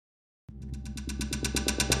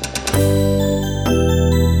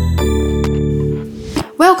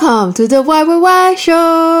Welcome to the YYY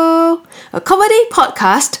Show, a comedy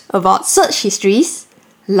podcast about search histories,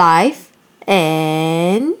 life,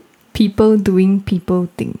 and people doing people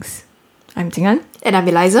things. I'm Jing'an. And I'm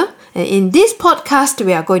Eliza. And in this podcast,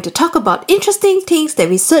 we are going to talk about interesting things that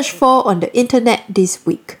we searched for on the internet this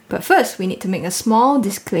week. But first, we need to make a small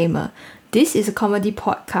disclaimer. This is a comedy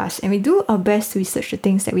podcast and we do our best to research the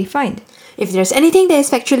things that we find. If there's anything that is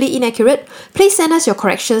factually inaccurate, please send us your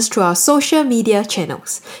corrections through our social media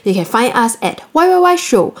channels. You can find us at YYY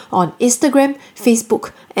Show on Instagram,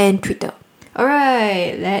 Facebook, and Twitter.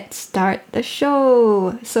 Alright, let's start the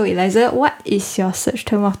show. So Eliza, what is your search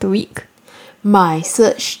term of the week? My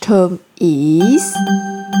search term is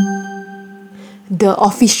The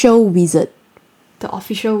Official Wizard. The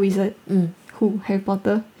Official Wizard? Who? Harry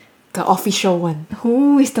Potter? The official one.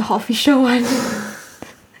 Who is the official one?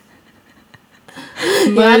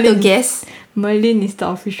 You want to guess? Merlin is the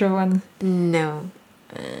official one. No.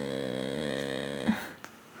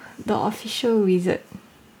 The Official Wizard.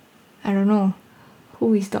 I don't know.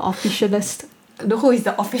 Who is the officialist? Who is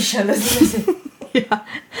the officialist? Yeah.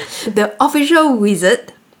 The Official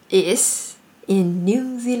Wizard is in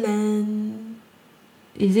New Zealand.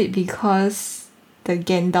 Is it because the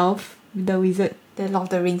Gandalf, the wizard? The Lord of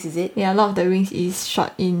the Rings, is it? Yeah, Lord of the Rings is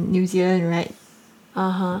shot in New Zealand, right?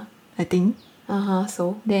 Uh-huh. I think.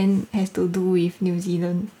 So? Then has to do with New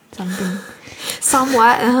Zealand something.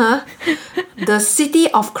 Somewhat, The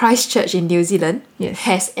city of Christchurch in New Zealand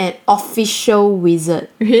has an official wizard.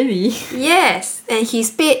 Really? Yes, and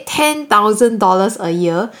he's paid $10,000 a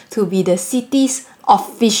year to be the city's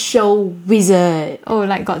official wizard. Oh,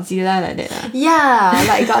 like Godzilla like that. Yeah,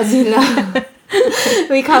 like Godzilla.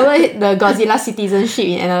 We covered the Godzilla citizenship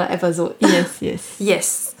in another episode.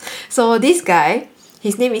 Yes. So this guy,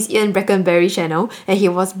 his name is Ian Brackenbury Channel, and he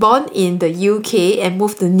was born in the UK and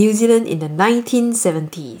moved to New Zealand in the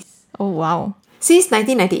 1970s. Oh, wow. Since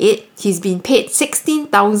 1998, he's been paid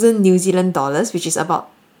 16,000 New Zealand dollars, which is about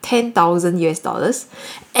 10,000 US dollars,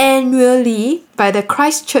 annually by the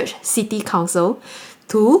Christchurch City Council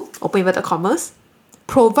to, open inverted commas,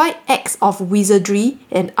 provide acts of wizardry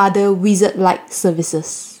and other wizard-like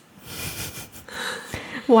services.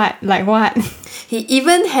 What? Like what? He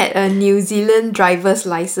even had a New Zealand driver's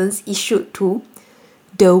license issued to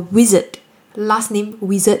the Wizard. Last name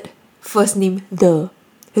Wizard, first name The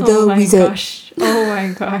Wizard. Oh my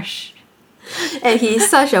gosh. And he is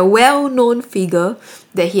such a well-known figure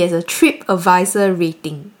that he has a TripAdvisor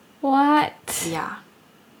rating. What? Yeah.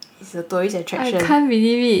 It's a tourist attraction. I can't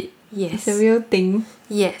believe it. Yes. It's a real thing.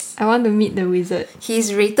 Yes. I want to meet the wizard.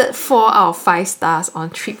 He's rated 4 out of 5 stars on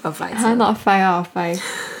TripAdvisor. Not 5 out of 5.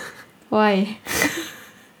 Why?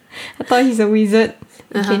 I thought he's a wizard.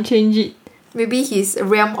 You can change it. Maybe his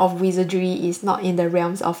realm of wizardry is not in the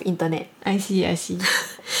realms of internet. I see.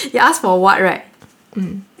 You asked for what, right?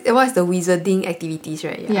 What's the wizarding activities,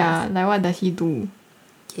 right? Yeah, like what does he do?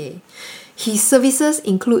 Okay. His services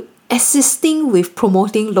include assisting with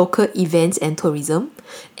promoting local events and tourism,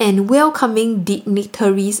 and welcoming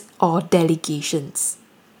dignitaries or delegations.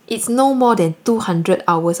 It's no more than 200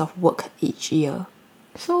 hours of work each year.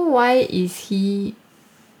 So why is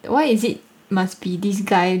it must be this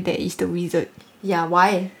guy that is the wizard? Yeah,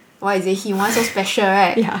 why? Why is it him? Why so special,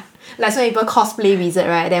 right? Yeah. Like some people cosplay wizard,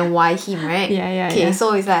 right? Then why him, right? Yeah. Okay,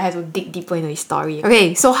 so it's like I have to dig deeper into his story.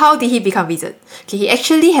 Okay, so how did he become wizard? Okay, he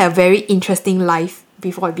actually had a very interesting life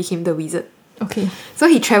before he became the wizard. Okay. So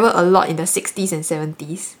he travelled a lot in the 60s and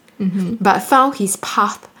 70s, but found his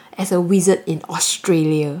path as a wizard in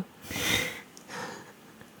Australia.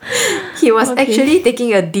 He was actually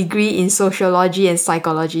taking a degree in sociology and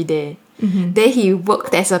psychology there. Then he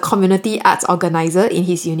worked as a community arts organizer in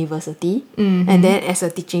his university, and then as a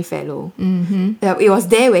teaching fellow. It was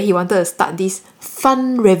there where he wanted to start this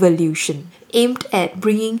fun revolution aimed at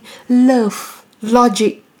bringing love,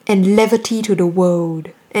 logic, and levity to the world,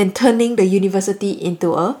 and turning the university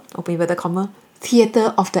into a, open inverted comma,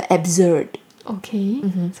 theatre of the absurd. Okay.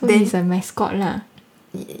 So then he's a mascot lah.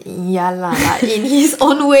 Yeah lah, like in his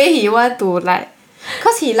own way, he want to like,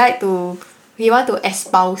 cause he want to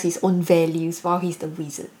espouse his own values while he's the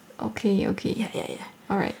wizard. Okay. Yeah.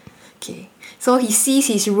 Alright. Okay. So he sees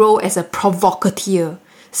his role as a provocateur,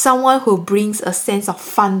 someone who brings a sense of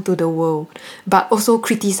fun to the world, but also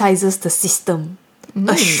criticizes the system.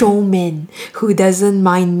 A showman who doesn't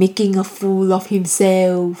mind making a fool of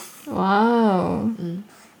himself. Wow.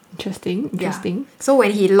 Interesting. Yeah. So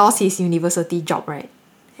when he lost his university job, right,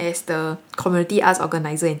 as the community arts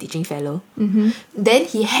organizer and teaching fellow, then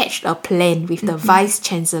he hatched a plan with the vice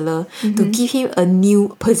chancellor to give him a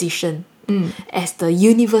new position as the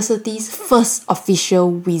university's first official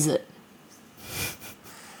wizard.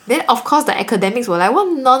 Then of course the academics were like,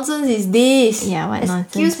 what nonsense is this? Yeah, what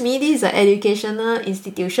Excuse nonsense? me, this is an educational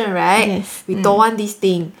institution, right? Yes. We don't want this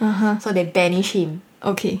thing. Uh-huh. So they banish him.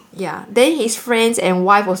 Okay. Yeah. Then his friends and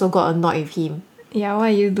wife also got annoyed with him. Yeah,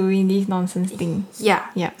 why are you doing this nonsense thing?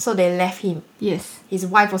 Yeah. Yeah. So they left him. Yes. His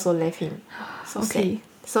wife also left him. So Okay.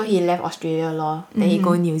 sad. So he left Australia lor. Then he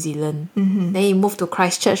go New Zealand. Mm-hmm. Then he moved to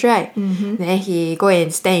Christchurch, right? Then he go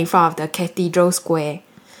and stand in front of the cathedral square.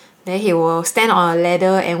 Then he will stand on a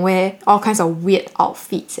ladder and wear all kinds of weird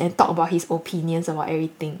outfits and talk about his opinions about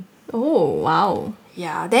everything. Oh, wow.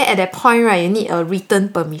 Yeah. Then at that point, right, you need a written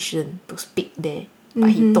permission to speak there.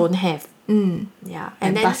 But he don't have. Yeah.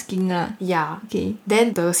 And then busking lah. yeah. Okay.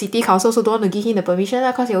 Then the city council also don't want to give him the permission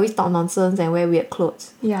because he always talk nonsense and wear weird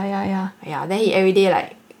clothes. Yeah. Yeah, then he every day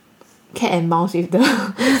like cat and mouse with the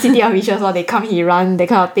city officials or they come he run that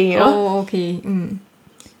kind of thing, you know. Oh, okay.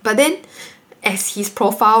 But then as his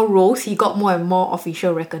profile rose, he got more and more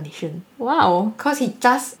official recognition. Wow. Because he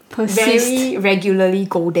just Persist. very regularly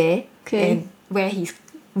go there Okay. and wear his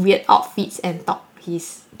weird outfits and talk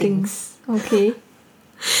his things. Okay.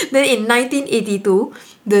 Then in 1982,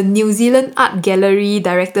 the New Zealand Art Gallery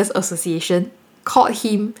Directors Association called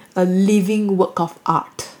him a living work of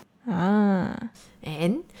art. Ah.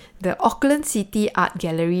 And the Auckland City Art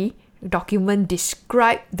Gallery document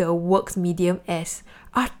described the work's medium as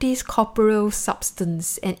artist's corporeal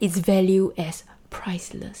substance and its value as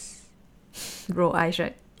priceless. Roll eyes,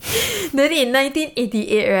 right? Then in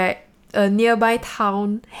 1988, right, a nearby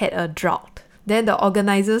town had a drought. Then the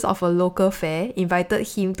organizers of a local fair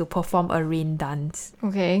invited him to perform a rain dance.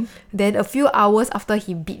 Okay. Then a few hours after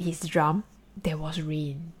he beat his drum, there was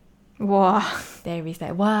rain. Wow. Then it's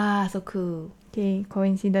like, wow, so cool. Okay,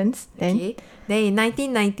 coincidence. Then. Okay. Then in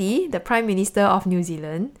 1990, the Prime Minister of New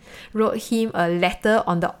Zealand wrote him a letter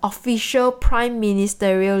on the official Prime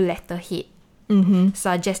Ministerial letterhead,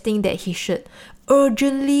 suggesting that he should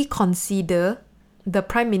urgently consider the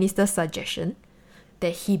Prime Minister's suggestion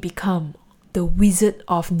that he become the Wizard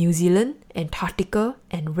of New Zealand, Antarctica,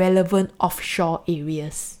 and relevant offshore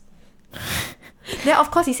areas. Then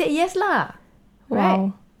of course he said yes lah. Right?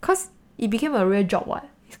 Wow. Because it became a real job, what?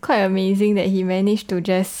 It's quite amazing that he managed to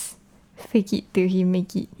just fake it till he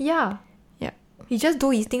make it. Yeah. Yeah. He just do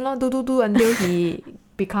his thing lor, do until he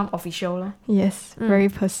become official lor. Yes. Very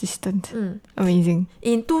persistent. Amazing.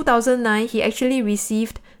 In 2009, he actually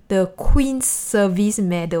received the Queen's Service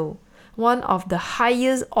Medal, one of the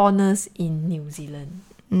highest honours in New Zealand.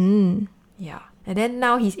 Yeah. And then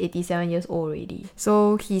now he's 87 years old already.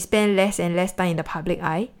 So he spent less and less time in the public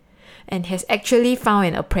eye and has actually found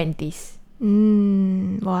an apprentice.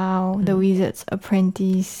 Wow. The Wizard's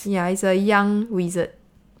Apprentice. Yeah, he's a young wizard,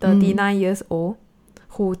 39 years old,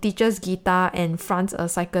 who teaches guitar and fronts a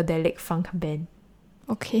psychedelic funk band.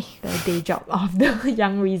 Okay. The day job of the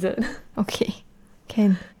young wizard. Okay.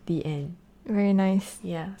 Can. The end. Very nice.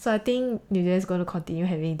 Yeah, so I think New Zealand is going to continue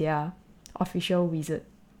having their official wizard.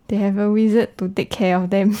 They have a wizard to take care of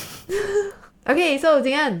them. Okay, so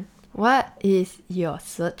Jing'an, what is your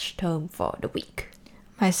search term for the week?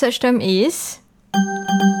 My search term is: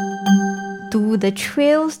 do the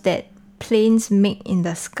trails that planes make in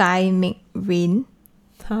the sky make rain?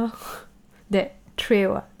 Huh? That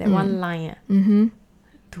trail, that one line.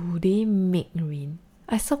 Do they make rain?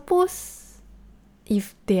 I suppose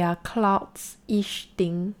if they are clouds-ish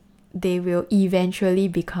thing, they will eventually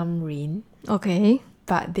become rain. Okay.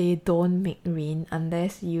 But they don't make rain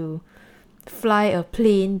unless you fly a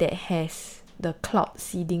plane that has the cloud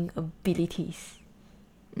seeding abilities.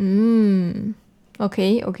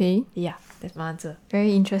 Okay. Yeah, that's my answer.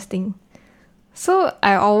 Very interesting. So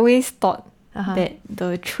I always thought Uh-huh. that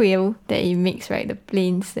the trail that it makes, right, the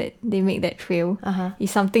planes that they make that trail,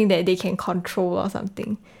 is something that they can control or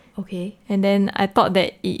something. Okay. And then I thought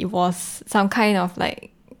that it was some kind of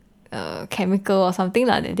like chemical or something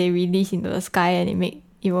like that they release into the sky and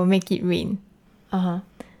it will make it rain.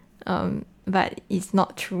 But it's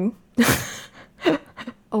not true.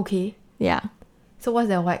 Okay. Yeah. So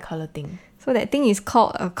what's that white color thing? So that thing is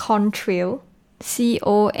called a contrails.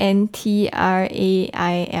 Contrails.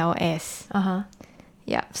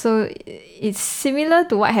 Yeah. So it's similar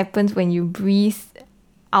to what happens when you breathe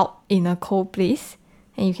out in a cold place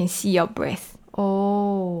and you can see your breath.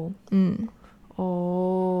 Oh.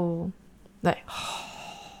 Oh. Like,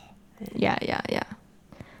 Yeah.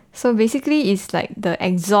 So basically it's like the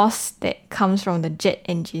exhaust that comes from the jet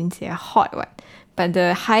engines. They are hot, right? But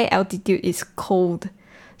the high altitude is cold.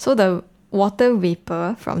 So the water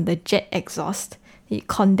vapor from the jet exhaust, it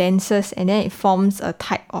condenses and then it forms a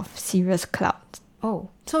type of cirrus cloud. Oh,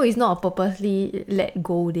 so it's not a purposely let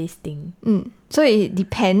go this thing. So it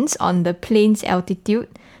depends on the plane's altitude,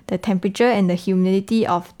 the temperature, and the humidity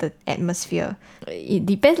of the atmosphere. It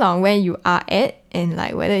depends on where you are at and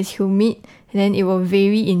like whether it's humid, and then it will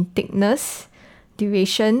vary in thickness,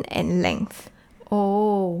 duration, and length.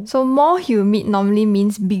 Oh. So more humid normally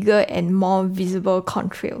means bigger and more visible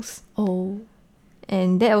contrails. Oh.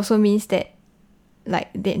 And that also means that like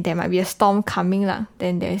there might be a storm coming lah.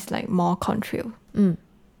 Then there's like more contrail.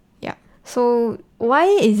 Yeah. So why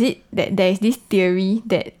is it that there is this theory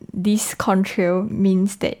that this contrail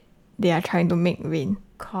means that they are trying to make rain?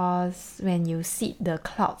 Because when you seed the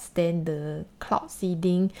clouds, then the cloud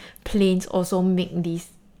seeding planes also make this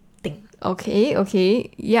thing.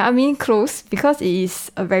 Okay. Yeah, I mean close, because it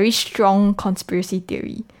is a very strong conspiracy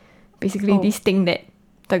theory. Basically this thing that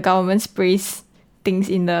the government sprays things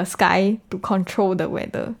in the sky to control the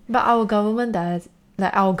weather. But our government does,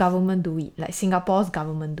 like our government do it, like Singapore's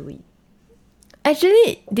government do it.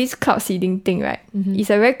 Actually, this cloud seeding thing, right,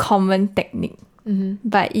 is a very common technique.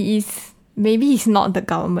 But maybe it's not the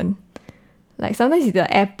government. Like sometimes it's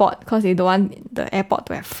the airport, because they don't want the airport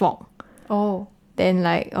to have fog. Oh. Then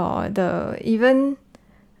like even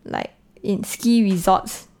like in ski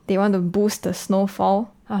resorts, they want to boost the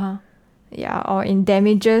snowfall. Yeah, or in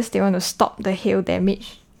damages, they want to stop the hail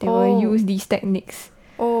damage. They will use these techniques.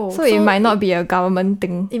 Oh, so it might not be a government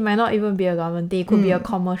thing. It might not even be a government thing. It could be a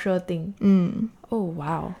commercial thing. Oh,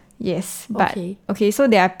 wow. Yes, but okay, so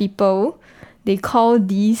there are people, they call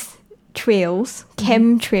these trails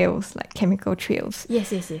chemtrails, like chemical trails.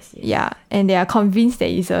 Yes. Yeah, and they are convinced that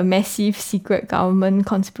it's a massive secret government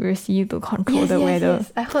conspiracy to control the weather.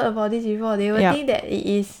 Yes, I heard about this before. They will think that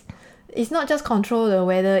it's not just control the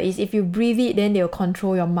weather, it's if you breathe it, then they'll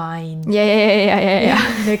control your mind.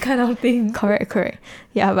 Yeah. That kind of thing. Correct.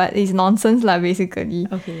 Yeah, but it's nonsense lah, basically.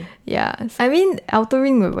 Okay. Yeah. I mean,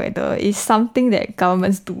 altering the weather is something that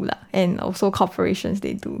governments do lah, and also corporations,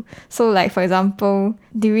 they do. So like, for example,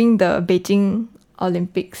 during the Beijing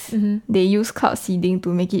Olympics, they use cloud seeding to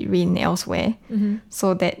make it rain elsewhere,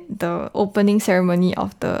 so that the opening ceremony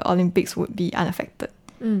of the Olympics would be unaffected.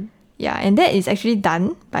 Yeah, and that is actually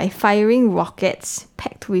done by firing rockets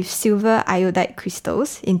packed with silver iodide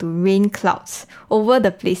crystals into rain clouds over the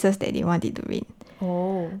places that they want it to rain.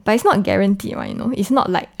 Oh. But it's not guaranteed, right? It's not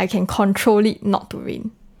like I can control it not to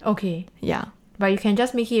rain. Okay. Yeah. But you can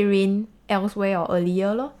just make it rain elsewhere or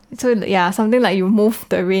earlier lor. So yeah, something like you move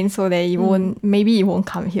the rain so that it maybe it won't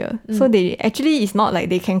come here. So it's not like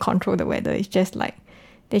they can control the weather. It's just like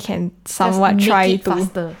they can somewhat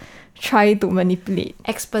try to manipulate,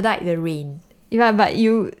 expedite the rain. Yeah, but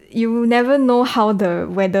you never know how the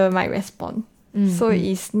weather might respond. So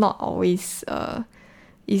it's not always a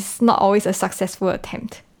successful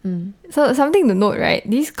attempt. So something to note, right?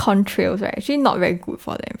 These contrails are actually not very good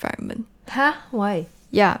for the environment. Huh? Why?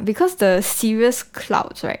 Yeah, because the cirrus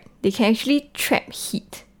clouds, right, they can actually trap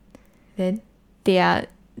heat. Then they are,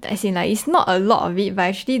 as in like, it's not a lot of it, but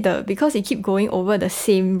actually because it keep going over the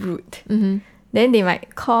same route, then they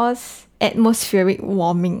might cause atmospheric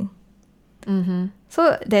warming.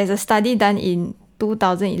 So there's a study done in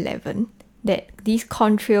 2011 that these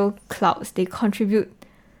contrail clouds, they contribute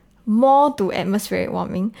more to atmospheric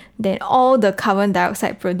warming than all the carbon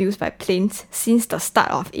dioxide produced by planes since the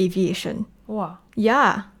start of aviation. Wow.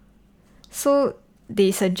 Yeah. So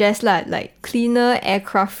they suggest like cleaner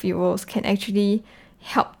aircraft fuels can actually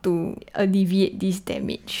help to alleviate this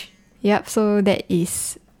damage. Yep, so that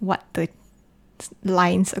is what the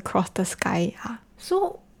lines across the sky are.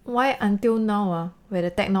 So why until now, where the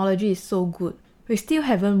technology is so good, we still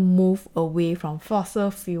haven't moved away from fossil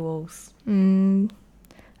fuels?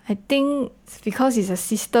 I think it's because it's a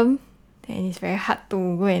system, and it's very hard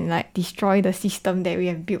to go and like destroy the system that we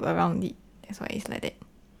have built around it. That's why it's like that.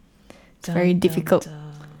 It's very difficult.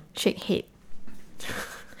 Shake head.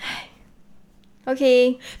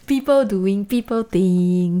 Okay. People doing people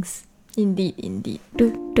things. Indeed.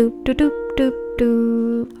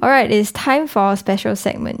 Alright, it's time for our special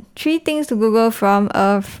segment. 3 things to Google from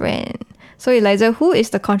a friend. So Eliza, who is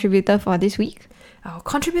the contributor for this week? Our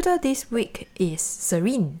contributor this week is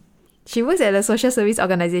Serene. She works at a social service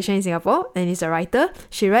organisation in Singapore and is a writer.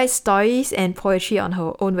 She writes stories and poetry on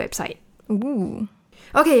her own website. Ooh.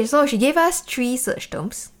 Okay, so she gave us 3 search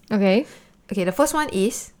terms. Okay, the first one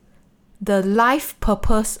is the life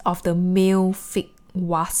purpose of the male fig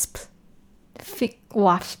wasp. Fig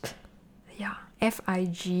wasp. Yeah,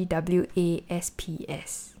 FIGWASPS.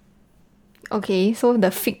 Okay, so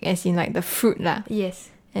the fig as in like the fruit lah. Yes.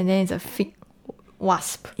 And then it's a fig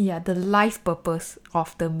wasp. Yeah, the life purpose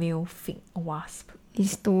of the male fig wasp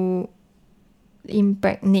is to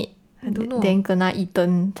impregnate I don't know. Then kena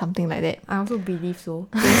eaten, something like that. I also believe so.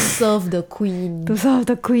 They serve the queen. To serve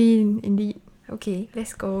the queen, indeed. Okay,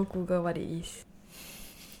 let's go Google what it is.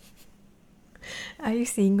 Are you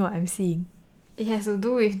seeing what I'm seeing? It has to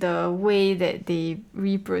do with the way that they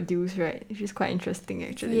reproduce, right? Which is quite interesting,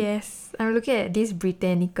 actually. Yes, I'm looking at this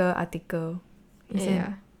Britannica article.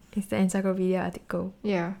 It's the encyclopedia article.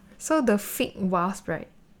 Yeah. So the fig wasp, right?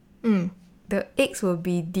 Mm. The eggs will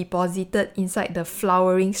be deposited inside the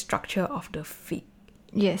flowering structure of the fig.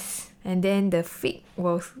 Yes. And then the fig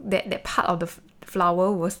will, that part of the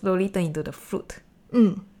flower will slowly turn into the fruit.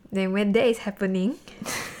 Mm. Then when that is happening,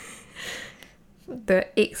 the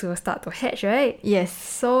eggs will start to hatch, right? Yes.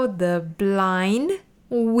 So the blind,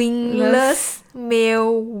 wingless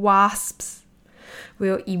male wasps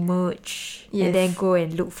will emerge and then go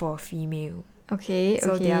and look for a female. Okay,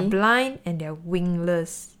 So they are blind and they are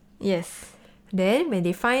wingless. Yes. Then when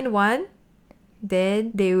they find one,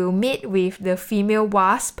 then they will mate with the female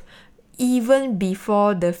wasp even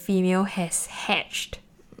before the female has hatched.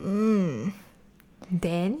 Then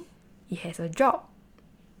it has a job.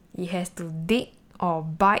 It has to dig or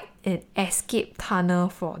bite an escape tunnel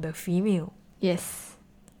for the female. Yes.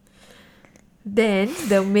 Then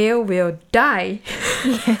the male will die.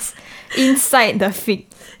 Yes. Inside the fig.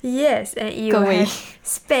 Yes, and it will have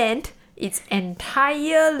spent its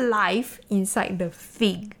entire life inside the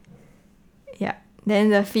fig. Yeah. Then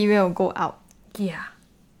the female will go out. Yeah.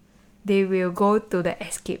 They will go to the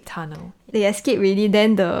escape tunnel. They escape already,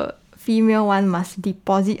 then the female one must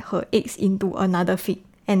deposit her eggs into another fig.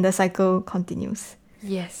 And the cycle continues.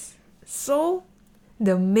 Yes. So,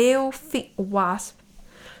 the male fig wasp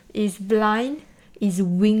is blind, is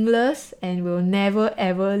wingless, and will never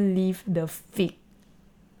ever leave the fig.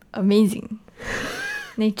 Amazing.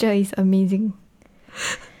 Nature is amazing.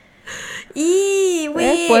 Wait.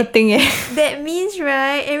 Very poor thing, eh? That means,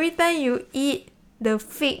 right, every time you eat the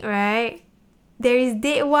fig, right, there is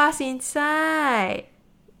dead wasp inside.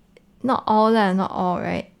 Not all lah, not all,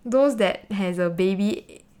 right? Those that has a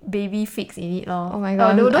baby figs in it, lor. Oh my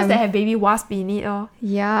god. Those that have baby wasp in it, lor.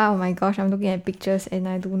 Yeah, oh my gosh, I'm looking at pictures and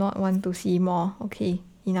I do not want to see more. Okay,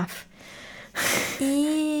 enough.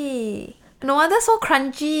 No wonder so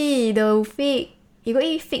crunchy, the fig. You go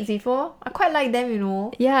eat figs before? I quite like them, you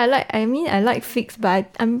know. Yeah, I like figs,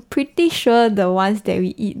 but I'm pretty sure the ones that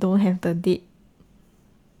we eat don't have the dead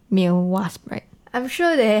male wasp, right? I'm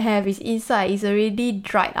sure they have. It's inside. It's already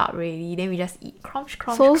dried up already. Then we just eat. Crunch,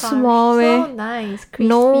 crunch, So crunch. small, So eh? nice. Crispy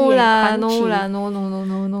No and lah,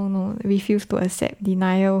 crunchy. no. Refuse to accept.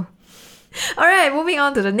 Denial. Alright, moving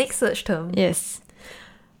on to the next search term. Yes.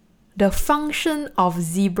 The function of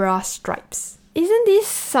zebra stripes. Isn't this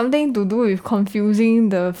something to do with confusing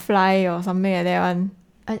the fly or something like that one?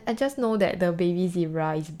 I just know that the baby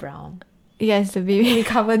zebra is brown. Yes, the baby. We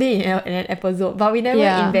covered it in an episode, but we never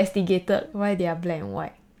Yeah. investigated why they are black and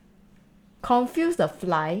white. Confuse the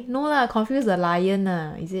fly? No lah, confuse the lion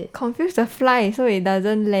lah, is it? Confuse the fly so it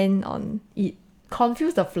doesn't land on it.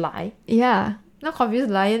 Confuse the fly? Yeah. Not confuse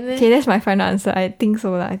the lion, meh? Okay, that's my final answer. I think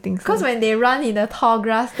so lah. I think so. Because when they run in the tall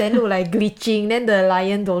grass, then look like glitching, then the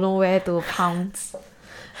lion don't know where to pounce.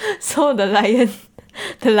 So the lion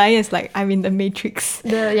is like, I'm in the matrix.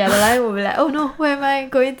 The lion will be like, oh no, where am I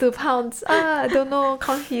going to pounce? I don't know,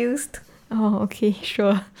 confused. Oh, okay,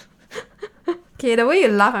 sure. Okay, the way you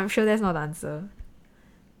laugh, I'm sure that's not the answer.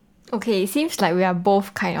 Okay, it seems like we are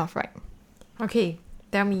both kind of right. Okay,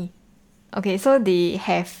 tell me. Okay, so they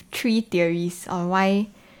have 3 theories on why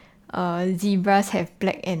zebras have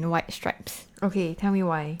black and white stripes. Okay, tell me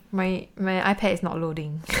why. My iPad is not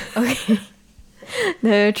loading. Okay.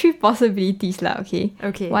 The 3 possibilities lah, okay?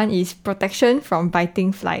 Okay. One is protection from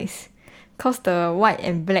biting flies. Cause the white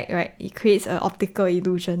and black, right, it creates an optical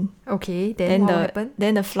illusion. Okay, then what will happen?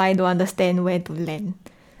 Then the fly don't understand where to land.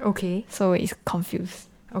 Okay. So it's confused.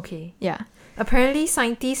 Okay. Yeah. Apparently,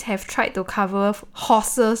 scientists have tried to cover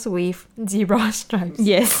horses with zebra stripes.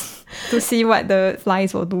 Yes. To see what the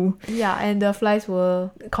flies will do. Yeah, and the flies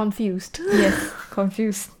were confused. Yes,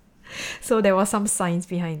 confused. So there was some science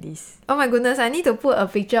behind this. Oh my goodness, I need to put a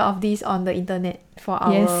picture of this on the internet for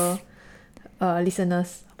our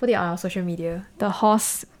listeners. Put it on our social media. The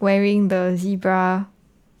horse wearing the zebra.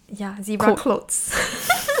 Yeah, zebra clothes.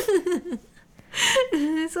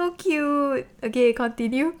 So cute. Okay,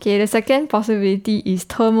 continue. Okay, the second possibility is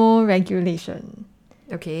thermoregulation.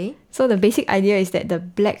 Okay. So the basic idea is that the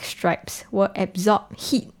black stripes will absorb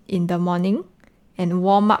heat in the morning and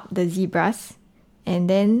warm up the zebras, and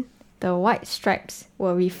then the white stripes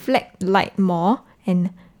will reflect light more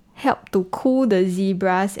and help to cool the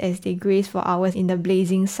zebras as they graze for hours in the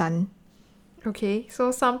blazing sun. Okay,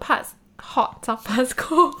 so some parts hot, some parts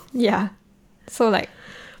cold. Yeah. So like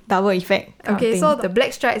double effect. kind of Okay, thing. so the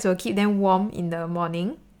black stripes will keep them warm in the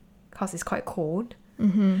morning because it's quite cold.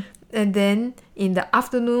 And then in the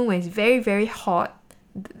afternoon when it's very, very hot,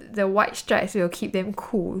 the white stripes will keep them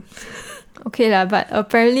cool. Okay lah, but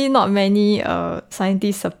apparently not many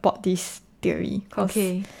scientists support this theory. 'Cause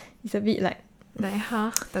Okay. it's a bit like, Like,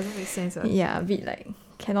 doesn't make sense. Right? yeah, a bit like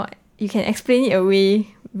you can explain it away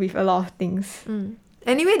with a lot of things.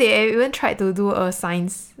 Anyway, they even tried to do a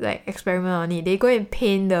science like experiment on it. They go and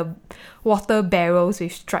paint the water barrels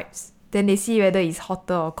with stripes. Then they see whether it's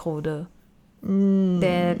hotter or colder.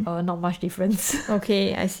 Then not much difference.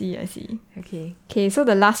 Okay, I see. Okay. Okay, so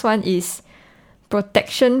the last one is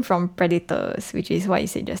protection from predators, which is what you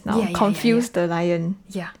said just now. Yeah, Confuse the lion.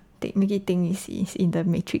 Yeah. Make it think is in the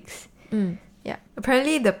matrix. Yeah.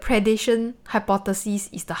 Apparently, the predation hypothesis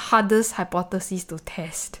is the hardest hypothesis to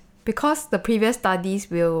test. Because the previous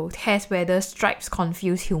studies will test whether stripes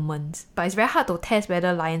confuse humans. But it's very hard to test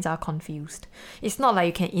whether lions are confused. It's not like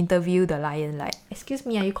you can interview the lion like, excuse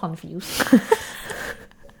me, are you confused?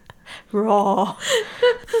 Raw.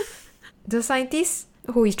 The scientist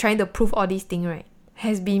who is trying to prove all these things, right,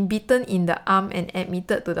 has been bitten in the arm and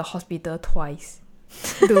admitted to the hospital twice.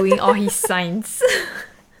 Doing all his science.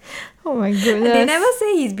 Oh my goodness. They never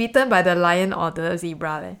say he's bitten by the lion or the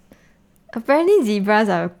zebra. Eh? Apparently zebras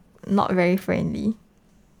are not very friendly.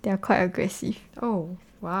 They are quite aggressive. Oh,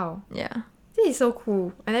 wow. Yeah. This is so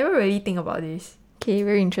cool. I never really think about this. Okay,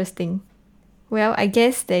 very interesting. Well, I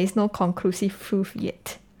guess there is no conclusive proof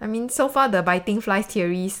yet. I mean, so far the biting flies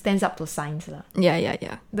theory stands up to science.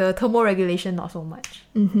 Yeah. The thermoregulation, not so much.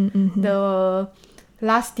 The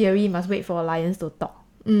last theory must wait for lions to talk.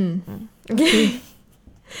 Okay.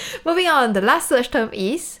 Moving on, the last search term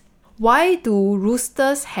is, why do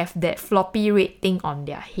roosters have that floppy red thing on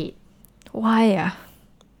their head? Why?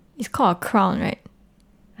 It's called a crown, right?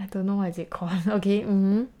 I don't know what is it called. Okay,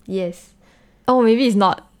 yes. Oh, maybe it's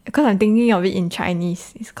not. Because I'm thinking of it in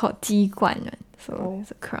Chinese. It's called 鸡冠, right? So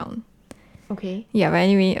it's a crown. Okay. Yeah, but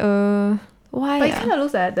anyway, why? But it kind of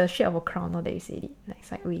looks like the shape of a crown now that you said it, like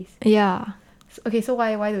sideways. Yeah. Okay, so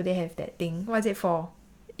why do they have that thing? What is it for?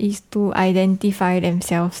 Is to identify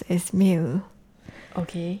themselves as male.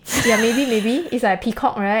 Okay. Yeah, maybe. It's like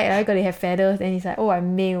peacock, right? Like they have feathers and it's like, oh,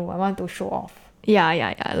 I'm male. I want to show off.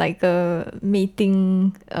 Yeah. Like a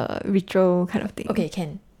mating ritual kind of thing. Okay,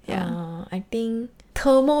 can. Yeah. I think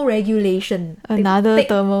thermoregulation. Another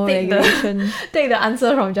thermoregulation. Take the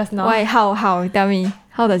answer from just now. Why? How? Tell me.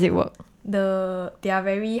 How does it work? They are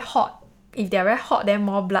very hot. If they are very hot, then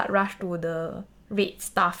more blood rush to the red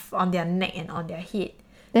stuff on their neck and on their head.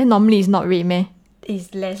 Then normally it's not red, meh?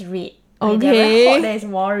 It's less red. Okay. If they're very hot, then it's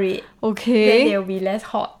more red. Okay. Then they'll be less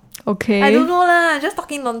hot. Okay. I don't know lah. Just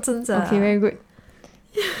talking nonsense. Okay, very good.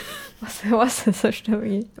 What's the search term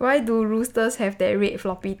again? Why do roosters have that red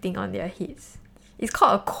floppy thing on their heads? It's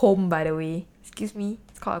called a comb, by the way. Excuse me.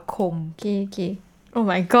 It's called a comb. Okay. Oh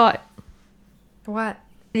my god. What?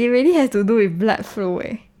 It really has to do with blood flow,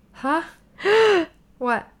 eh? Huh?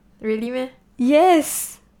 What? Really, man?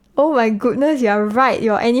 Yes. Oh my goodness, you're right.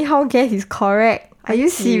 Your anyhow guess is correct. Are you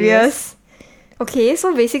serious? Okay,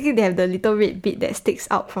 so basically they have the little red bit that sticks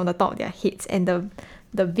out from the top of their heads and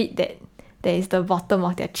the bit that is the bottom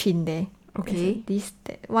of their chin there. Okay.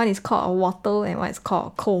 That one is called a wattle and one is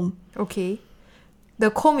called a comb. Okay.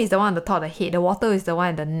 The comb is the one on the top of the head. The wattle is the one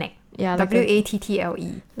at the neck. Yeah,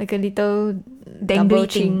 Wattle. like a little Dangly double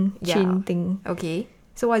thing. chin thing. Okay.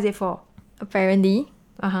 So what is it for? Apparently,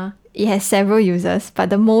 Uh-huh. it has several uses, but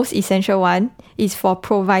the most essential one is for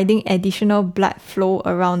providing additional blood flow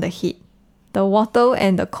around the head. The wattle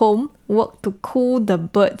and the comb work to cool the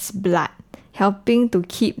bird's blood, helping to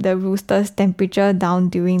keep the rooster's temperature down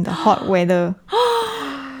during the hot weather.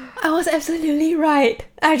 I was absolutely right.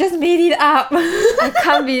 I just made it up. I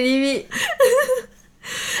can't believe it.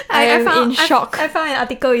 I am in shock. I found an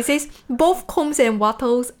article. It says both combs and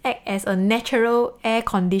wattles act as a natural air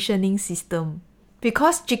conditioning system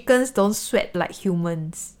because chickens don't sweat like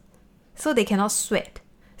humans, so they cannot sweat.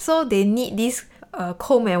 So they need this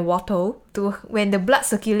comb and wattle to, when the blood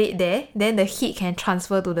circulate there, then the heat can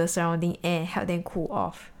transfer to the surrounding air and help them cool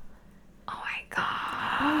off. Oh my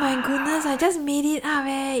god. Oh my goodness! I just made it up.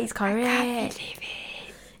 It's correct. I can't believe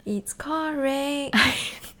it. It's correct.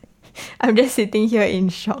 I'm just sitting here in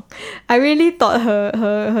shock. I really thought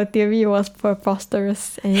her theory was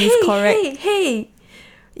preposterous and it's correct. Hey!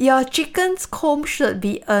 Your chicken's comb should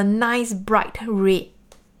be a nice bright red.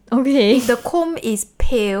 Okay. If the comb is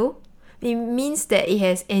pale, it means that it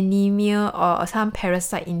has anemia or some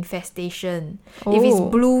parasite infestation. If it's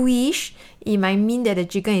bluish, it might mean that the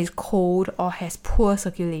chicken is cold or has poor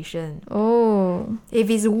circulation. Oh. If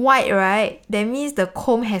it's white, right, that means the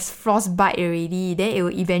comb has frostbite already. Then it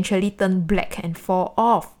will eventually turn black and fall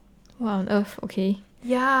off. What on earth? Okay.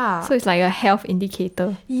 Yeah. So it's like a health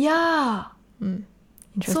indicator. Yeah. So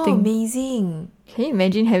Interesting. amazing. Can you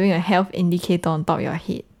imagine having a health indicator on top of your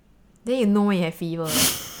head? Then you know when you have fever.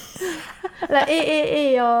 Like,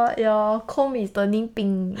 your comb is turning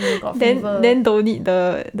pink. You got fever. Then don't need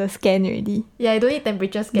the scan already. Yeah, you don't need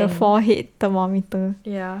temperature scan. The forehead thermometer.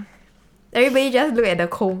 Yeah. Everybody just look at the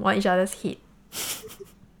comb on each other's head.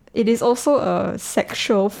 It is also a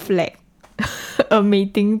sexual flag. A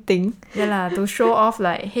mating thing. Yeah lah, to show off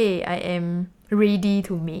like, hey, I am ready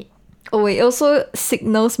to mate. Oh, it also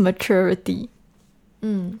signals maturity.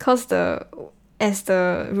 Because as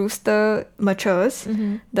the rooster matures,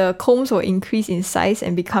 the combs will increase in size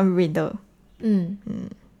and become redder.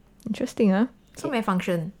 Interesting, huh? So may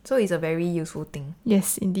function. So it's a very useful thing.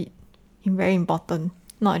 Yes, indeed. Very important.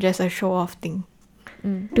 Not just a show-off thing.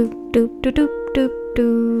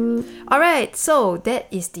 Alright, so that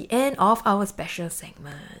is the end of our special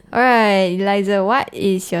segment. Alright, Eliza, what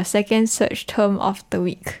is your second search term of the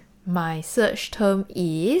week? My search term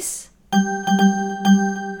is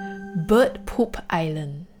Bird Poop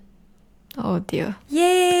Island. Oh dear.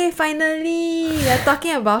 Yay, finally! We're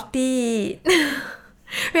talking about it.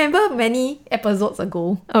 Remember many episodes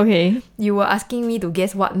ago, Okay. you were asking me to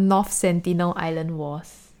guess what North Sentinel Island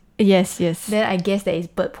was. Yes. Then I guess that is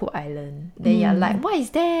Bird Poop Island. Then you're like, what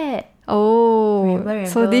is that? Oh, Remember?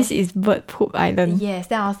 so this is Bird Poop Island. Yes,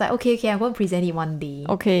 then I was like, okay, I'm going to present it one day.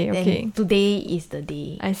 Okay. Then today is the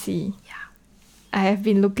day. I see. Yeah. I have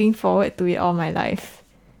been looking forward to it all my life.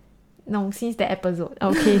 No, since the episode.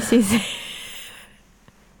 Okay, since...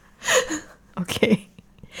 Okay.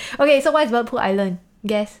 Okay, so what is Bird Poop Island?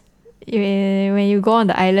 Guess. When you go on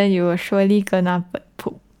the island, you will surely kena bird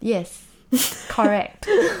poop. Yes. Correct.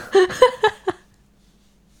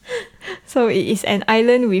 So it is an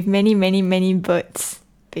island with many, many, many birds,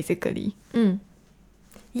 basically.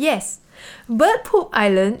 Yes. Bird Poop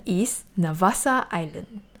Island is Navassa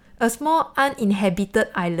Island, a small uninhabited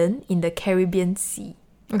island in the Caribbean Sea.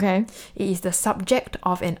 Okay. It is the subject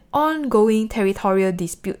of an ongoing territorial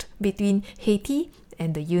dispute between Haiti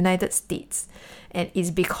and the United States, and is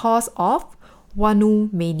because of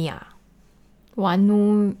Wanu mania.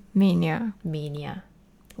 Wanu mania Mania.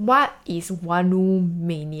 What is Wanu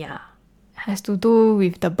mania? has to do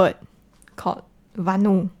with the bird called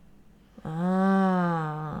Vanu.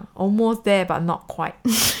 Almost there, but not quite.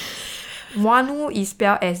 Wanu is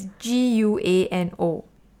spelled as Guano.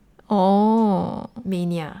 Oh.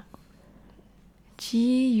 Mania.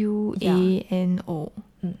 Guano.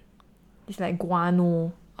 It's like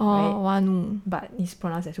guano. Oh, right? Wanu. But it's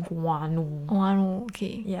pronounced as guano. Wanu,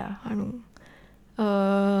 okay. Yeah. Wanu.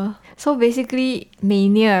 So basically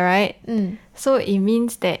mania, right? So it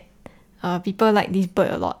means that people like this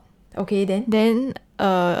bird a lot. Okay, then. Then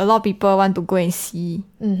a lot of people want to go and see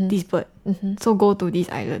this bird. So go to this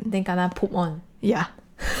island. Then kena poop on. Yeah.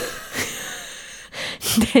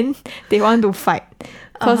 Then they want to fight.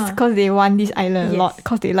 Cause they want this island a lot.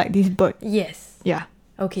 Cause they like this bird. Yes. Yeah.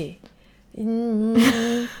 Okay.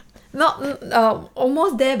 Not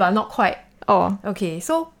almost there, but not quite. Oh. Okay,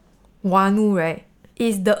 so Wanu, right,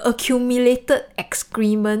 is the accumulated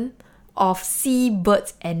excrement of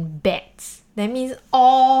seabirds and bats. That means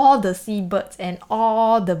all the seabirds and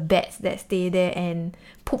all the bats that stay there and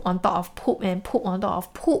poop on top of poop and poop on top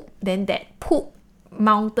of poop. Then that poop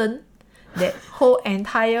mountain, that whole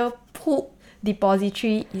entire poop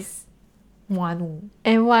depository is Wanu.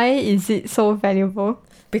 And why is it so valuable?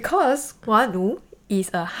 Because Wanu is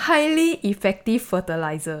a highly effective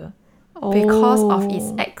fertilizer. Because of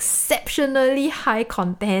its exceptionally high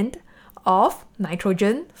content of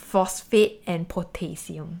nitrogen, phosphate, and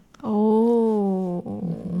potassium.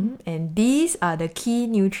 And these are the key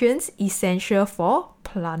nutrients essential for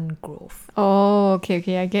plant growth. Oh,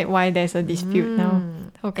 okay. I get why there's a dispute now.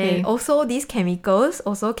 Okay. And also, these chemicals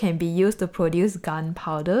also can be used to produce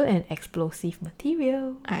gunpowder and explosive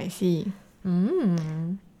material. I see.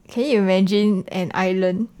 Can you imagine an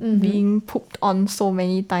island being pooped on so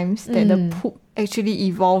many times that the poop actually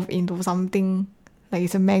evolved into something like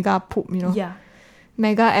it's a mega poop, you know? Yeah.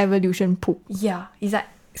 Mega evolution poop. Yeah. It's like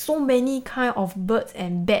so many kind of birds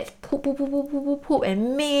and bats poop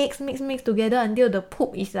and mix together until the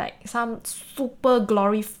poop is like some super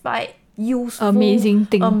glorified, useful, amazing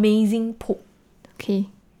thing. Amazing poop. Okay.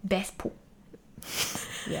 Best poop.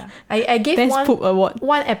 Yeah. I gave Best poop award.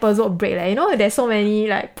 one episode break. Like, you know, there's so many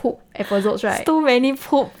like poop episodes, right? So many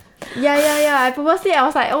poop. I purposely, I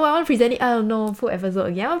was like, oh, I want to present it. Oh no, poop episode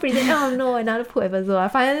again. I want to present, oh no, another poop episode. I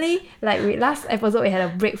finally, like, last episode we had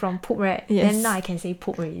a break from poop, right? Yes. Then now I can say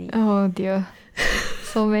poop already. Oh dear.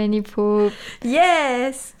 So many poop.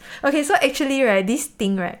 Yes. Okay, so actually, right, this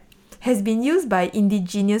thing, right, has been used by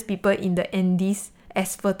indigenous people in the Andes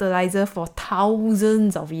as fertilizer for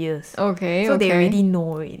thousands of years. Okay, So okay. they already know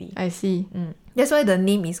already. I see. That's why the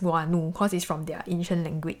name is Guanu, because it's from their ancient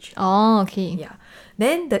language. Oh, okay. Yeah.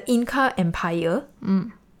 Then the Inca Empire,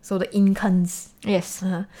 so the Incans, Yes.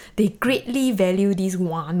 they greatly value this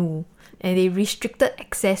guano and they restricted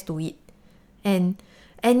access to it. And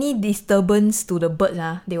any disturbance to the birds,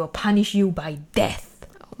 they will punish you by death.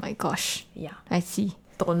 Oh my gosh. Yeah. I see.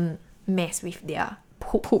 Don't mess with their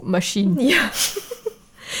Poop machine. yeah.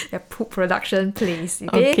 their poop production place.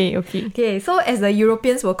 Okay. Okay, so as the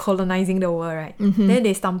Europeans were colonizing the world, right, then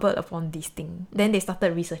they stumbled upon this thing. Then they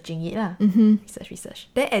started researching it. Research.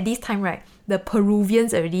 Then at this time, right, the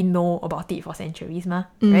Peruvians already know about it for centuries, right?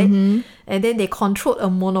 And then they controlled a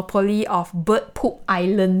monopoly of bird poop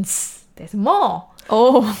islands. There's more.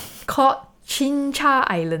 Oh. Called Chincha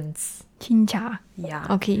Islands. Chincha. Yeah.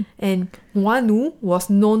 Okay. And Guanu was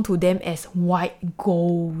known to them as white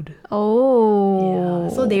gold. Oh.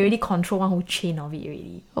 Yeah. So they already control one whole chain of it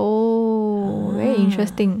already. Oh, very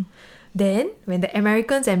interesting. Then when the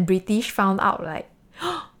Americans and British found out, like,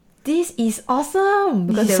 this is awesome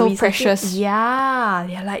because This is they're so researching- precious. Yeah,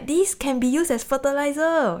 they're like, this can be used as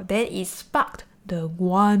fertilizer. Then it sparked the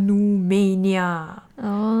guano mania.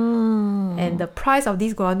 Oh. And the price of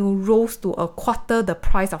this guano rose to a quarter the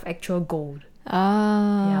price of actual gold.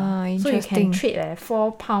 Ah, So you interesting. can trade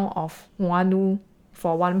 4 pounds of guano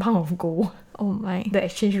for 1 pound of gold. Oh my. The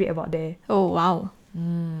exchange rate about there. Oh wow.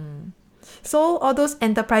 So all those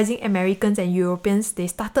enterprising Americans and Europeans, they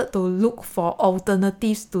started to look for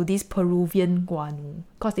alternatives to this Peruvian guano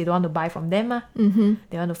because they don't want to buy from them.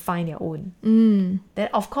 They want to find their own. Then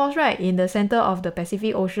of course, right, in the center of the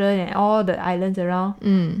Pacific Ocean and all the islands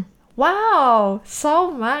around, wow,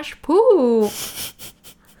 so much poop.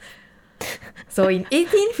 So in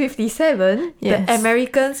 1857, Yes. the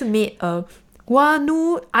Americans made a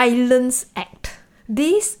Guano Islands Act.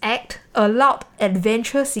 This act allowed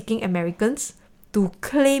adventure-seeking Americans to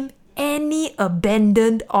claim any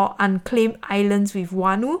abandoned or unclaimed islands with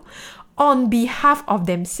guano on behalf of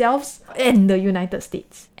themselves and the United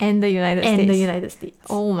States. And the United States. And the United States.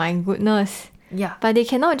 Oh my goodness. Yeah. But they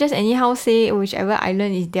cannot just anyhow say whichever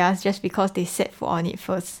island is theirs just because they set foot on it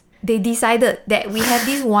first. They decided that we have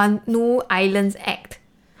this Guano Islands Act.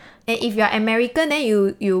 And if you're American, then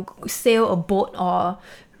you sail a boat or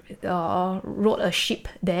rode a ship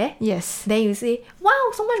there. Yes. Then you say,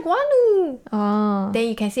 wow, so much guano. Oh. Then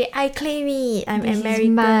you can say, I claim it. I'm This is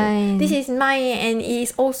American. mine. This is mine and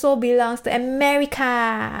it also belongs to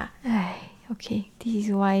America. Okay, this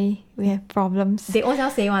is why we have problems. They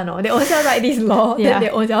ownself say one, no? They ownself write this law. Then they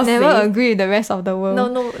ownself say. Never agree with the rest of the world.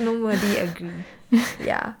 Nobody agree.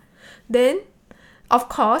 Yeah. Then, of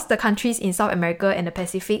course, the countries in South America and the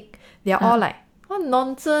Pacific, they are all like, what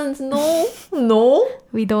nonsense. No.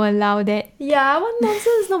 We don't allow that. Yeah, what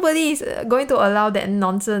nonsense. Nobody is going to allow that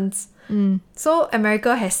nonsense. So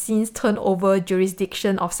America has since turned over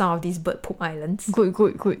jurisdiction of some of these bird poop islands. Good.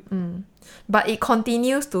 But it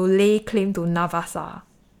continues to lay claim to Navassa.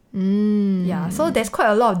 Yeah, so there's quite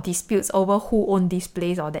a lot of disputes over who owned this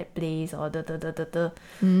place or that place or Got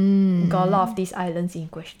a lot of these islands in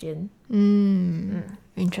question.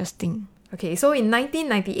 Interesting. Okay, so in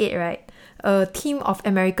 1998, right, a team of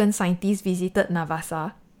American scientists visited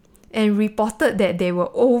Navassa and reported that there were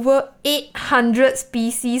over 800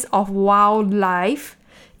 species of wildlife,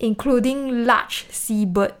 including large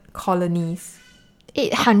seabird colonies.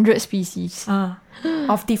 800 species.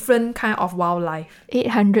 Of different kind of wildlife.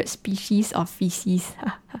 800 species of feces.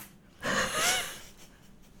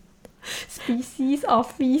 Species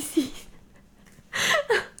of feces.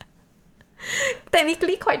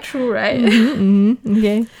 Technically quite true, right?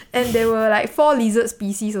 Okay. And there were like 4 lizard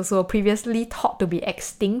species also previously thought to be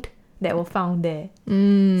extinct that were found there.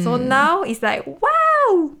 So now it's like,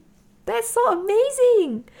 wow, that's so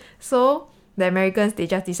amazing. So the Americans, they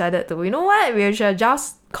just decided to, you know what, we should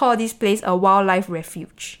just call this place a wildlife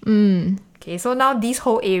refuge. Okay, so now this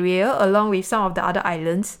whole area, along with some of the other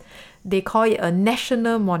islands, they call it a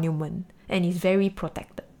national monument and it's very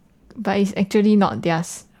protected. But it's actually not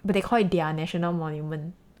theirs. But they call it their national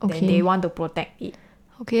monument. Okay. Then they want to protect it.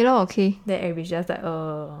 Okay lor, okay. Then everybody's just like,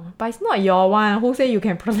 but it's not your one. Who say you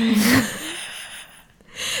can protect?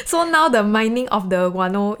 So now the mining of the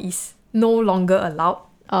guano is no longer allowed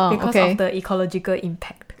because okay. of the ecological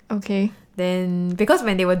impact. Okay. Then because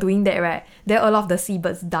when they were doing that, right, then a lot of the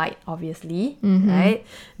seabirds died, obviously, right?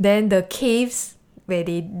 Then the caves where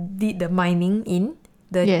they did the mining in,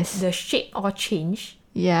 the shape all changed.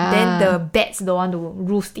 Yeah. Then the bats don't want to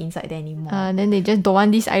roost inside there anymore. Then they just don't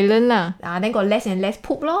want this island lah. Then got less and less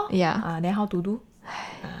poop lor. Yeah. Then how to do?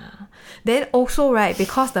 Then also, right,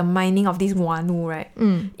 because the mining of this guano, right,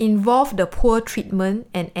 involved the poor treatment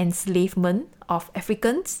and enslavement of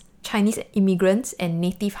Africans, Chinese immigrants, and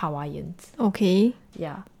native Hawaiians. Okay.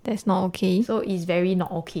 Yeah. That's not okay. So it's very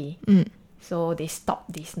not okay. So they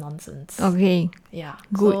stopped this nonsense. Okay. Yeah.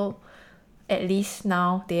 Good. So at least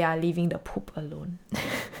now they are leaving the poop alone.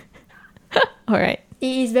 Alright.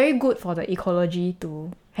 It is very good for the ecology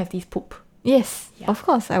to have this poop. Yes, of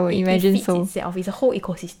course, I would imagine it feeds so. itself. It's a whole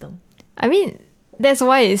ecosystem. I mean, that's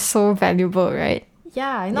why it's so valuable, right?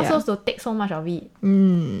 Yeah, you're not supposed to take so much of it.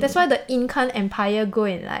 That's why the Incan Empire go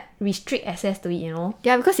and like restrict access to it, you know?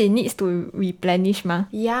 Yeah, because it needs to replenish ma.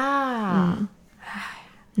 Yeah.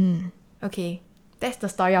 Okay, that's the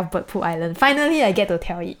story of Bird Poop Island. Finally, I get to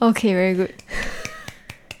tell it. Okay, very good.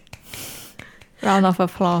 Round of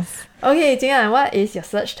applause. Okay, Jing'an, what is your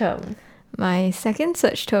search term? My second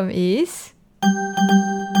search term is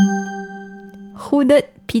hooded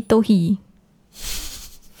pitohi.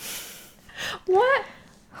 What?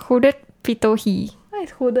 Hooded pitohi. What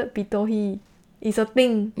is hooded pitohi? It's a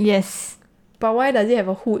thing. Yes. But why does it have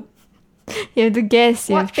a hood? You have to guess.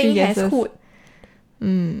 You What have 3 thing guesses. has hood?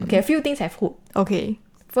 Okay, a few things have hood. Okay.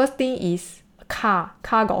 First thing is car.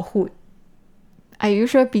 Car got hood. Are you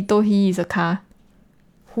sure pitohi is a car?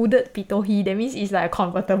 Hooded pitohi, that means it's like a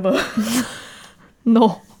convertible.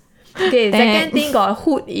 No. Okay, second thing got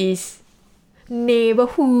hood is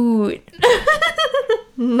neighborhood.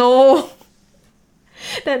 No.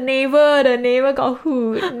 The neighbor got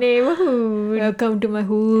hood. Neighborhood. Welcome to my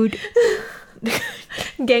hood.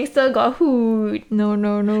 Gangster got hood. No.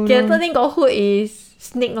 Okay, the third thing got hood is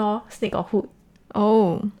snake or snake got hood.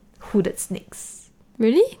 Oh. Hooded snakes.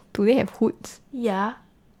 Really? Do they have hoods? Yeah.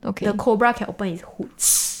 Okay. The cobra can open its hood.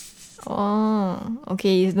 Oh.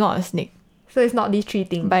 Okay, it's not a snake. So it's not these 3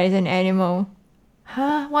 things. But it's an animal.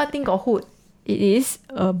 Huh? What thing got hood? It is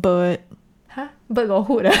a bird. Huh? Bird got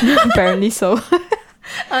hood. Apparently so.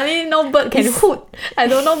 I mean, no bird can hood. I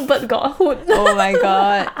don't know bird got hood. Oh my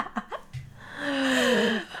god.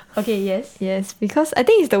 Okay, yes. Yes, because I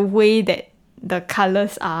think it's the way that the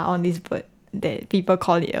colours are on this bird that people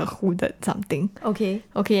call it a hooded something. Okay.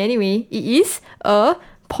 Okay, anyway, it is a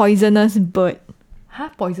poisonous bird. Huh?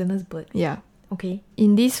 Poisonous bird. Yeah. Okay.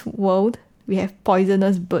 In this world, we have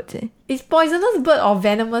poisonous birds. Is poisonous bird or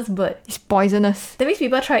venomous bird? It's poisonous. That means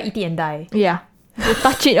people try to eat it and die. Yeah. You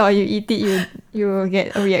touch it or you eat it, you will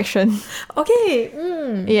get a reaction. Okay.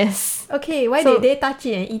 Yes. Okay, why So- did they touch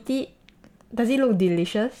it and eat it? Does it look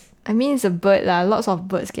delicious? I mean, it's a bird lah. Lots of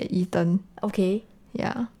birds get eaten. Okay.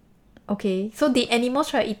 Yeah. Okay. So did animals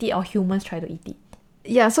try to eat it or humans try to eat it?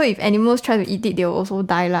 Yeah, so if animals try to eat it, they will also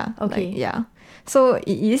die lah. Okay. Like, yeah. So it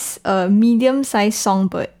is a medium-sized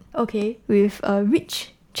songbird Okay. with a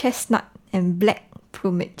rich chestnut and black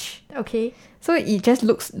plumage. Okay. So it just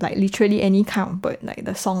looks like literally any kind of bird, like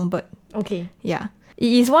the songbird. Okay. Yeah.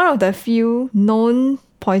 It is one of the few known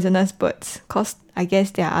poisonous birds, because I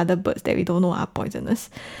guess there are other birds that we don't know are poisonous.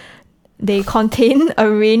 They contain a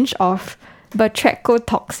range of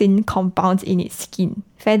batrachotoxin compounds in its skin,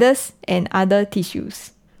 feathers, and other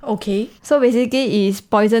tissues. Okay. So basically, it is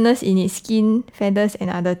poisonous in its skin, feathers, and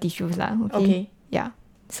other tissues lah. Okay. Yeah.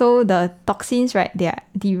 So the toxins, right, they are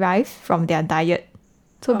derived from their diet.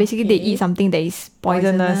 So basically, they Okay. eat something that is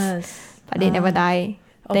poisonous. But they never die.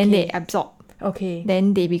 Then they Okay. absorb. Okay.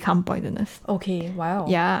 Then they become poisonous. Okay. Wow.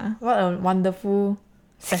 Yeah. What a wonderful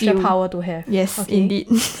special Skill. power to have. Yes, Okay. indeed.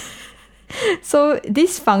 So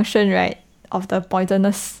this function, right, of the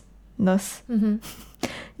poisonousness,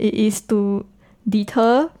 it is to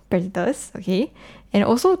deter predators, okay, and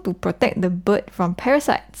also to protect the bird from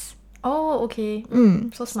parasites. Oh, okay.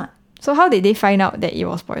 So smart. So how did they find out that it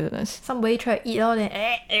was poisonous? Somebody try to eat all,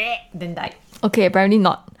 then died. Okay, apparently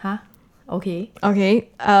not. Huh? Okay. Okay,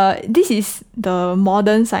 this is the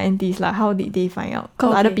modern scientists lah. How did they find out?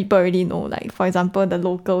 Because other Okay. people already know. Like for example, the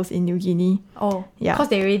locals in New Guinea. Oh, Yeah. Because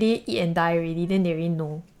they already eat and die already, then they already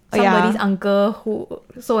know. Oh, yeah. Somebody's uncle who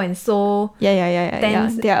so and so. Yeah.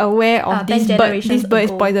 Tens- They are aware of 10 this bird. generations This bird is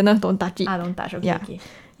ago. poisonous. Don't touch it. Don't touch. Okay, Yeah. okay.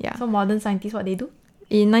 Yeah. So modern scientists, what they do?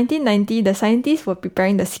 In 1990, the scientists were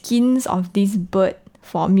preparing the skins of this bird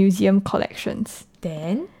for museum collections.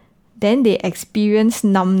 Then Then they experienced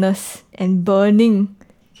numbness and burning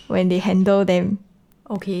when they handle them.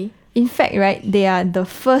 okay. In fact, right, they are the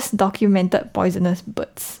first documented poisonous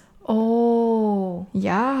birds. Oh.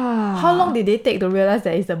 Yeah. How long did they take to realize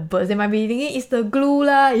that it's the birds? They might be thinking it's the glue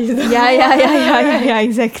lah. It's the Yeah,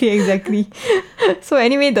 exactly. So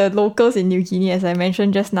anyway, the locals in New Guinea, as I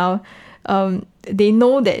mentioned just now, they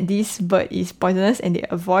know that this bird is poisonous and they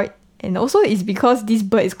avoid. And also it's because this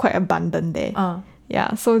bird is quite abundant there.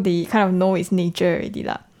 Yeah, so they kind of know its nature already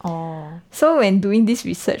lah. Oh. So when doing this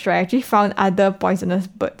research, right, I actually found other poisonous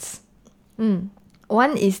birds.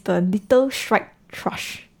 One is the little striped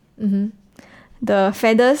thrush. The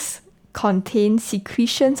feathers contain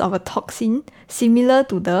secretions of a toxin similar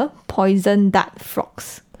to the poison dart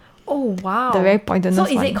frogs. Oh, wow. The very poisonous So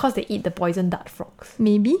is one. it because they eat the poison dart frogs?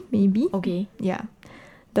 Maybe. Okay. Yeah.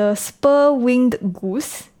 The spur-winged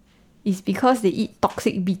goose is because they eat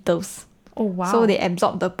toxic beetles. Oh, wow. So they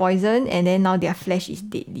absorb the poison and then now their flesh is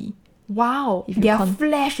deadly. Wow. If you Their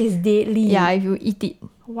flesh is deadly. Yeah, if you eat it.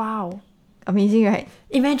 Wow. Amazing, right?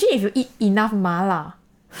 Imagine if you eat enough mala,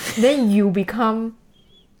 then you become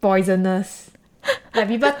poisonous. Like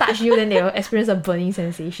people touch you, then they will experience a burning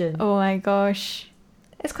sensation. Oh my gosh.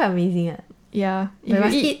 That's quite amazing. Yeah. You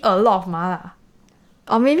must eat a lot of mala.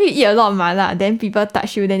 Or maybe you eat a lot of mala, then people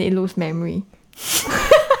touch you, then they lose memory.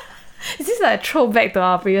 Is this like a throwback to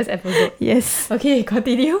our previous episode? Yes. Okay,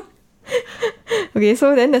 continue. Okay,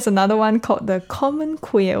 so then there's another one called the common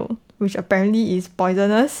quail, which apparently is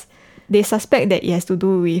poisonous. They suspect that it has to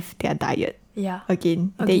do with their diet. Yeah.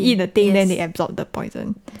 Again, they eat the thing, then they absorb the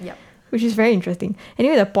poison. Yep. Which is very interesting.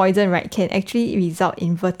 Anyway, the poison, right, can actually result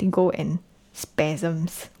in vertigo and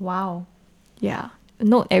spasms. Wow. Yeah.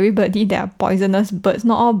 Note everybody, there are poisonous birds.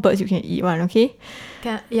 Not all birds you can eat one, okay?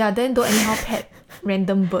 Then don't anyhow pet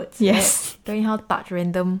random birds. Yes. Right? Don't anyhow touch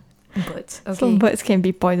random birds. Okay. So birds can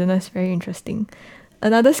be poisonous. Very interesting.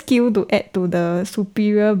 Another skill to add to the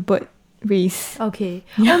superior bird race. Okay.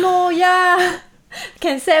 Oh no, yeah.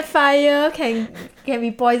 Can set fire, can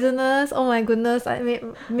be poisonous. Oh my goodness.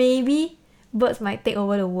 Maybe birds might take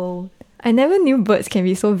over the world. I never knew birds can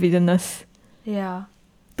be so villainous. Yeah.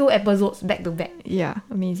 2 episodes back to back. Yeah,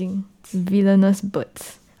 amazing. Villainous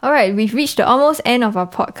birds. Alright, we've reached the almost end of our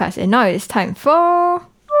podcast and now it's time for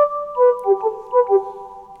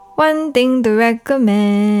one thing to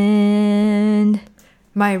recommend.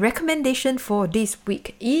 My recommendation for this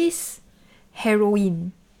week is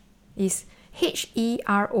heroin. It's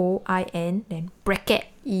HEROIN, then bracket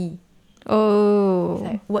E. Oh. It's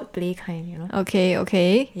like wordplay kind, you know.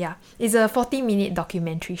 Okay. Yeah. It's a 40-minute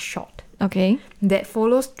documentary short Okay. that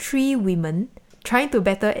follows 3 women trying to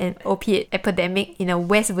battle an opiate epidemic in a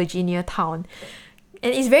West Virginia town.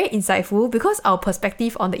 And it's very insightful because our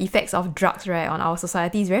perspective on the effects of drugs, right, on our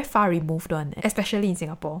society is very far removed one, especially in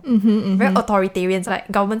Singapore. Very authoritarian.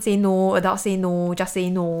 Like government say no, adults say no, just say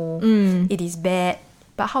no. It is bad.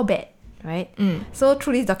 But how bad, right? So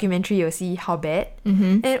through this documentary, you'll see how bad.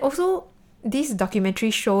 And also, this documentary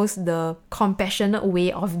shows the compassionate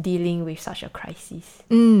way of dealing with such a crisis.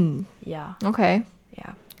 Yeah. Okay.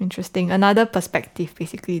 Yeah. Interesting. Another perspective,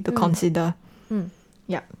 basically, to consider.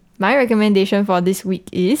 Yeah. My recommendation for this week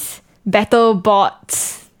is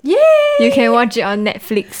BattleBots. Yay! You can watch it on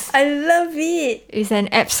Netflix. I love it. It's an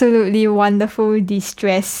absolutely wonderful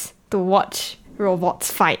distress to watch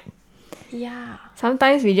robots fight. Yeah.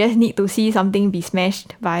 Sometimes we just need to see something be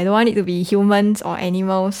smashed, but I don't want it to be humans or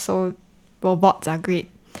animals, so robots are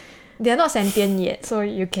great. They're not sentient yet, so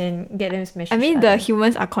you can get them smashed. I mean, the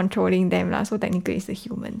humans are controlling them, so technically it's the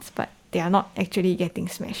humans, but they are not actually getting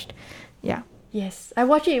smashed. Yeah. Yes. I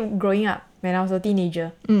watched it growing up when I was a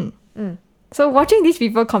teenager. So watching these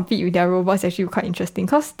people compete with their robots is actually quite interesting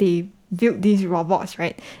because they build these robots,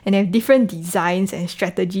 right? And they have different designs and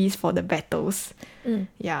strategies for the battles.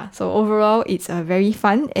 Yeah, so overall, it's a very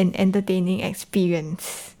fun and entertaining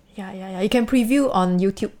experience. Yeah. You can preview on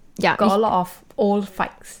YouTube. Yeah. Got a lot of old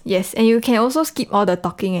fights. Yes, and you can also skip all the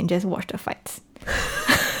talking and just watch the fights.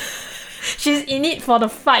 She's in it for the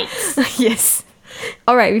fights. Yes.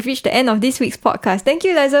 Alright, we've reached the end of this week's podcast. Thank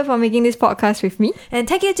you, Liza, for making this podcast with me. And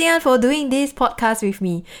thank you, Jian, for doing this podcast with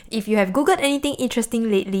me. If you have Googled anything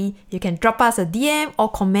interesting lately, you can drop us a DM or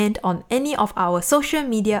comment on any of our social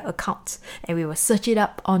media accounts, and we will search it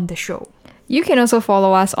up on the show. You can also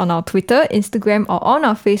follow us on our Twitter, Instagram, or on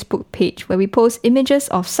our Facebook page where we post images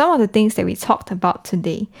of some of the things that we talked about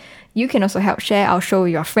today. You can also help share our show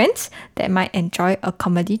with your friends that might enjoy a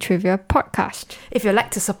comedy trivia podcast. If you'd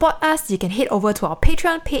like to support us, you can head over to our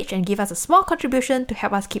Patreon page and give us a small contribution to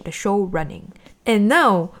help us keep the show running. And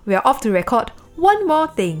now, we are off to record One More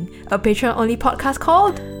Thing, a Patreon-only podcast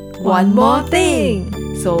called One More Thing.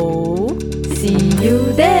 So, see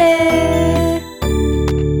you there!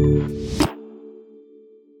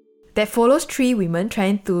 That follows 3 women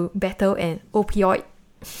trying to battle an opioid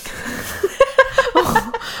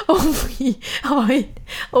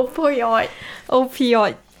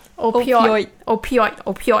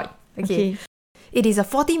Opioid. Okay. It is a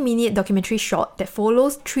 40-minute documentary short that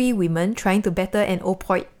follows 3 women trying to battle an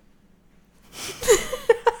opioid.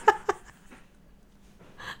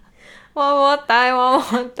 One more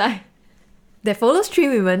time. That follows 3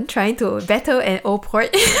 women trying to battle an opioid.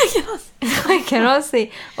 I cannot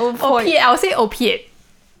say Opiate. I'll say opiate.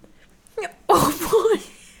 Opioid.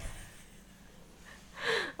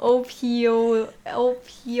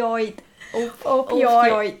 Opioid.